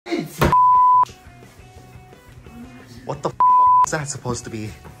What the is that supposed to be?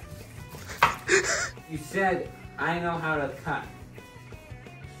 You said, I know how to cut.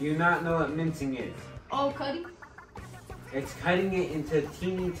 Do you not know what mincing is? Oh, cutting? It's cutting it into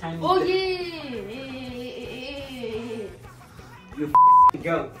teeny tiny Oh, bits. yeah. You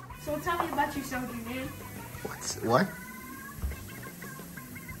goat. So tell me about yourself, man. What?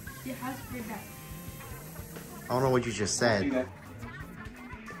 Yeah, how's your dad? I don't know what you just said.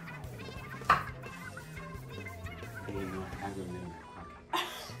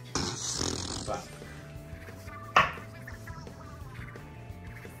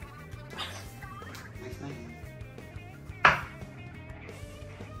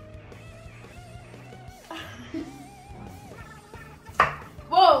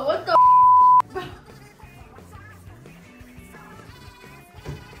 Whoa, what the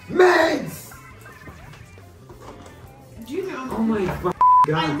Meds! Junior, Oh my god.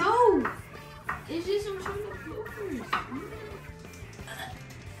 I know! It's just I'm trying to bloopers.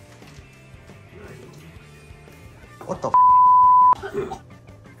 What the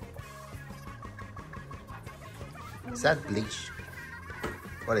Is that bleach?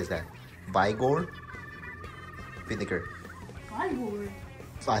 What is that? Vigor? Vinegar. Vigor?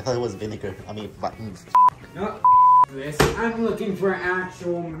 I thought it was vinegar. I mean, No, this. I'm looking for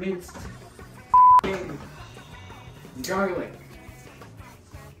actual minced garlic.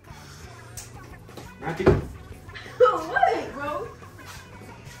 Not the What, bro?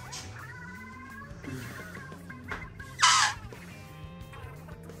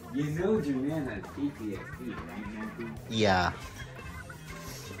 You know your man has PTSD, right, Matthew? yeah.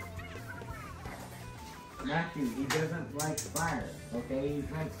 Matthew, he doesn't like fire, okay? He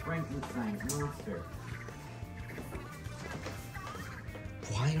likes Frankenstein's monster.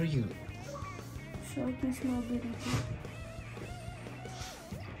 Why are you? So I can smell good in here.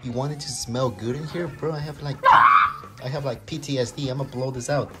 You wanted to smell good in here, bro? I have like PTSD. I'm gonna blow this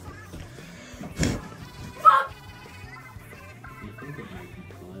out. You think it might be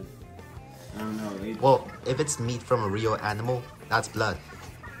blood? I don't know. Well, if it's meat from a real animal, that's blood.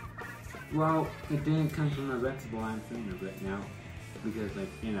 Well, it didn't come from a vegetable, I'm thinking of it now. Because, like,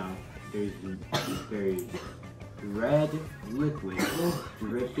 you know, there's red liquid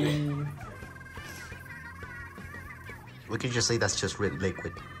dripping. We could just say that's just red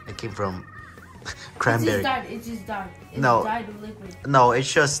liquid. It came from cranberry. It just died. It No. died of liquid. No,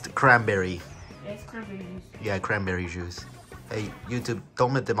 it's just cranberry. Yeah, it's cranberry juice. Yeah, cranberry juice. Hey, YouTube,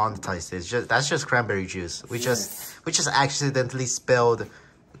 don't demonetize this. That's just cranberry juice. We just accidentally spelled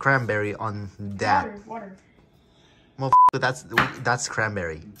cranberry on that. Water. Well, that's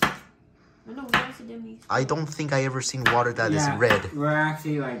cranberry. I know, we accidentally. I don't think I ever seen water that is red. We're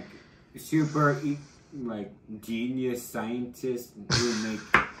actually like super genius scientists who make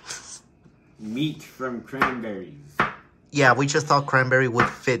meat from cranberries. Yeah, we just thought cranberry would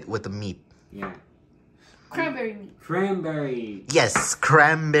fit with the meat. Yeah. Cranberry meat. Cranberry. Yes,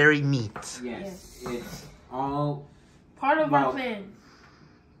 cranberry meat. Yes. It's all part of our plan.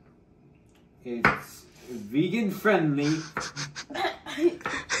 It's vegan friendly.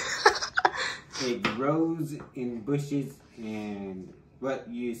 It grows in bushes, and what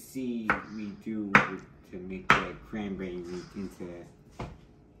you see we do to make the cranberry meat into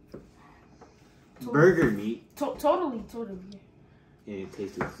burger meat. Totally. And it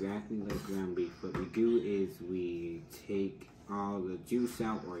tastes exactly like ground beef. What we do is we take all the juice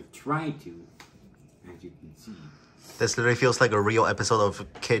out, or try to, as you can see. This literally feels like a real episode of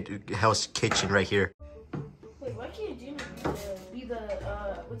Hell's Kitchen right here. Wait, why can't Junior be the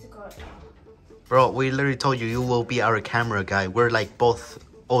what's it called? Bro, we literally told you you will be our camera guy. We're like both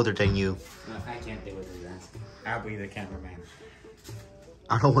older than you. No, I can't do with that. I'll be the cameraman.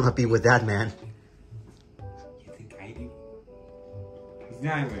 I don't want to be with that man. You think I do? He's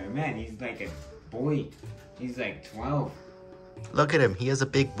not even a man. He's like a boy. He's like 12. Look at him. He has a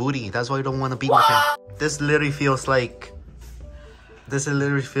big booty. That's why you don't want to be with him. This literally feels like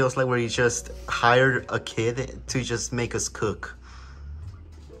where you just hired a kid to just make us cook.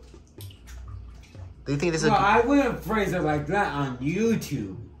 Do you think this is? Well, I wouldn't phrase it like that on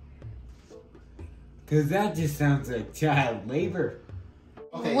YouTube, cause that just sounds like child labor.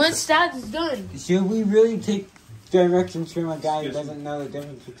 Okay, Once that's done. Should we really take directions from a guy who doesn't know the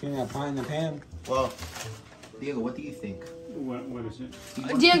difference between a pot and a pan? Well, Diego, what do you think? What is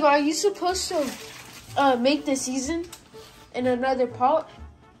it? Diego, are you supposed to make the season in another pot?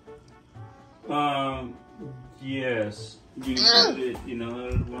 Yes. You put it in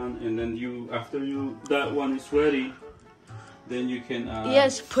another one, and then after that one is ready, then you can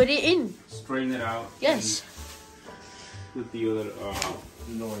yes, put it in. strain it out. Yes. With the other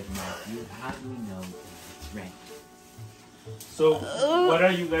Lord Matthew, how do we know it's ready? So, what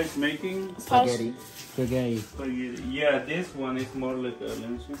are you guys making? Spaghetti. Spaghetti. Yeah, this one is more like a, let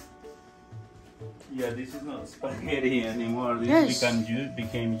me see. Yeah, this is not spaghetti anymore. This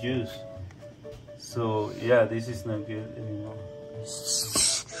became juice. So yeah, this is not good anymore.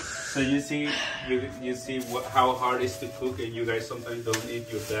 So you see how hard it is to cook, and you guys sometimes don't eat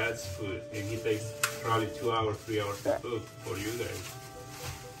your dad's food, and he takes probably 2 hours, 3 hours to cook for you guys.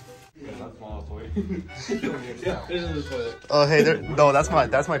 Yeah, that's small toilet. Yeah, this is the toilet. Oh hey, there, no, that's my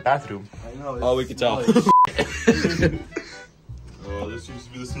bathroom. I know. Oh, we can tell. Oh, this used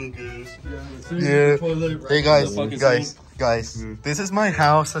to be the sink, guys. Yeah. Hey guys, fucking guys. This is my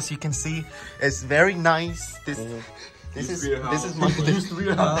house, as you can see. It's very nice. This is my. It used to be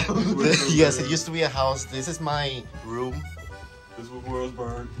a house. Yes, it used to be a house. This is my room. This is where I was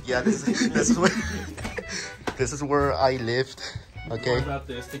burned. Yeah, this is where I lived. Okay. What about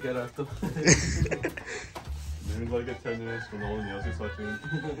this to get out the... Maybe like a 10 minutes when no one else is touching.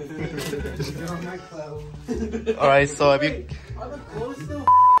 You're on my clothes. All right. So have you? Are the clothes still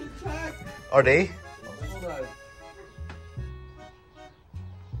intact? Are they? Hold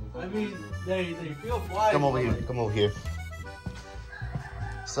on. I mean, they feel fly. Come over here. Come over here.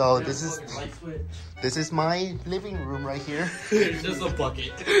 So this is my living room right here. It's just a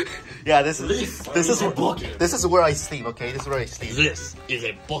bucket. Yeah, this is where I sleep. Okay, this is where I sleep. This is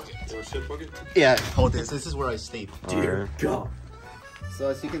a bucket. Or a shit bucket? Yeah, hold this. This is where I sleep. Dear God. So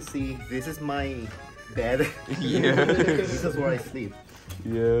as you can see, this is my bed. Yeah. This is where I sleep.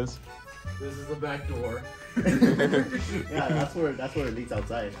 Yes. This is the back door. Yeah, that's where it leads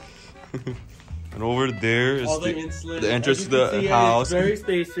outside. And over there is All the insulin. the entrance As to you can the see, house. It's very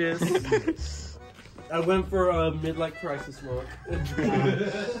spacious. I went for a midlife crisis look.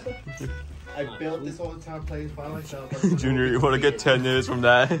 I built this whole entire place by myself. Junior, you want to get 10 minutes from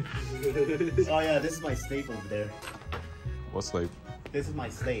that? Oh yeah, this is my slave over there. What's like? This is my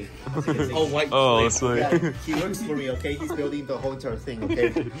slave. As you can see. Oh, white. Oh, it's like. Yeah, he works for me. Okay, he's building the whole entire thing.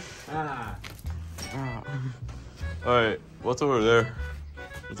 Okay. Ah. Alright, what's over there?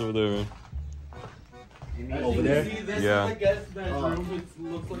 What's over there, man? Over there? See, this Yeah. is the guest bedroom. It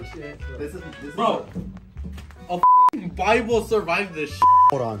looks like shit. This is Bro, a Bible survived this shit.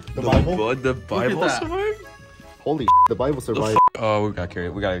 Hold on. The Bible. What? The Bible that. survived? Holy the Bible survived. Oh, we gotta carry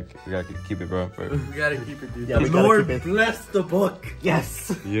it. We gotta keep it, bro. We gotta keep it, dude. Yeah, we The gotta Lord keep it. bless the book.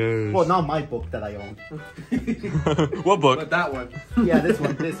 Yes. Yes. Well, not my book that I own. What book? But that one. Yeah, this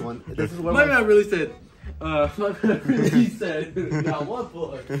one. This one. This is where My man really said. My man really said. Now what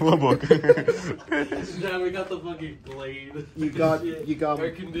book? What book? Now we got the fucking blade. You got. Air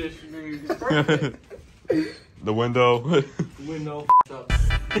conditioning. Perfect. The window. Window. Up.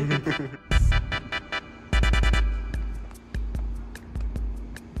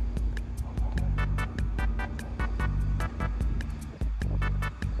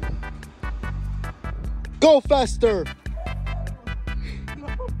 Go faster.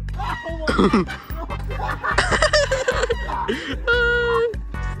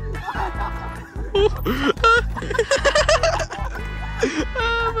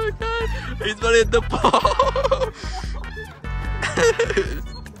 Oh my god! He's gonna hit the ball!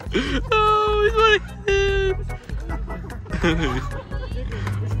 Oh, he's gonna hit!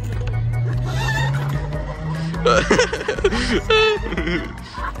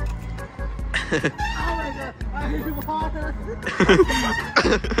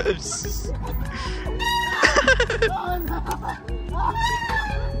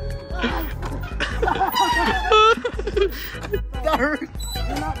 That hurt.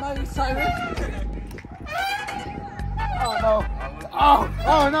 You're not Miley Cyrus. Oh no. Oh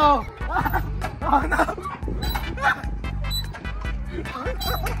no. Oh no.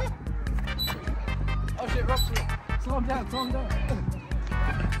 Oh shit, Roxy. Slow him down, slow him down.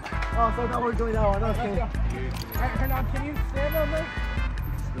 Oh, so now we're doing that one. Okay. Alright, hang on, can you stand on this?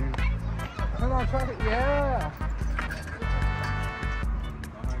 Hang on, try to, yeah.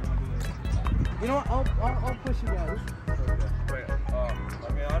 You know what, I'll push you guys. Wait,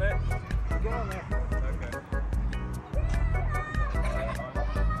 let me on it? Get on there. Okay.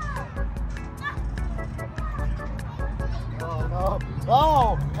 Oh no.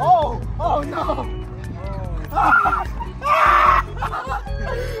 Oh no.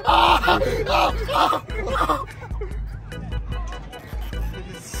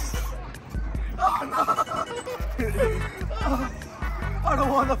 I don't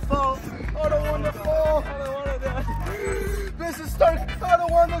want to fall. I don't want to fall. I don't want to die. Mrs. Stark, I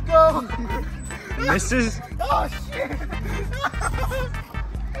don't want to go. Mrs. Oh shit.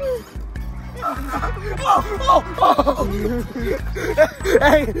 Oh.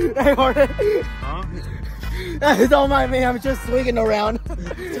 Hey, Hornet. Huh? Don't mind me, I'm just swinging around.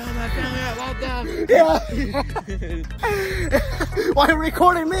 Yeah. Why are you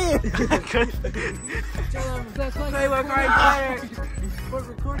recording me? Hey, we're very tired. We're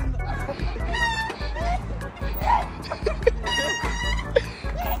recording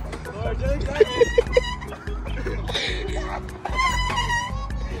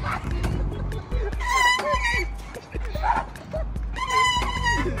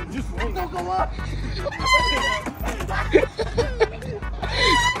Just don't go up.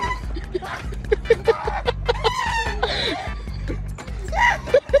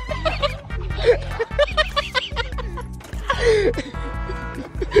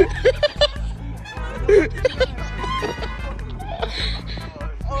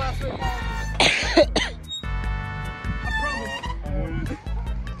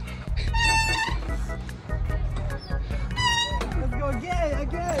 Let's go again.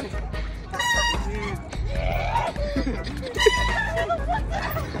 Okay.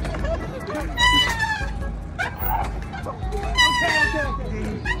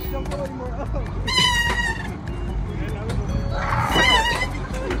 Don't go anymore. Oh.